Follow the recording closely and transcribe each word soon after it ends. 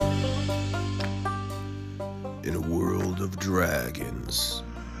in a world of dragons,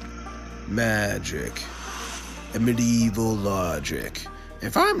 magic, and medieval logic.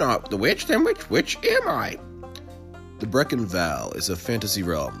 If I'm not the witch, then which witch am I? The Brecon Val is a fantasy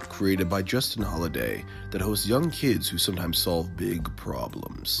realm created by Justin Holiday that hosts young kids who sometimes solve big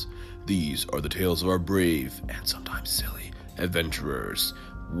problems. These are the tales of our brave, and sometimes silly, adventurers.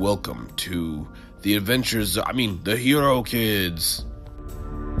 Welcome to the HeroKids.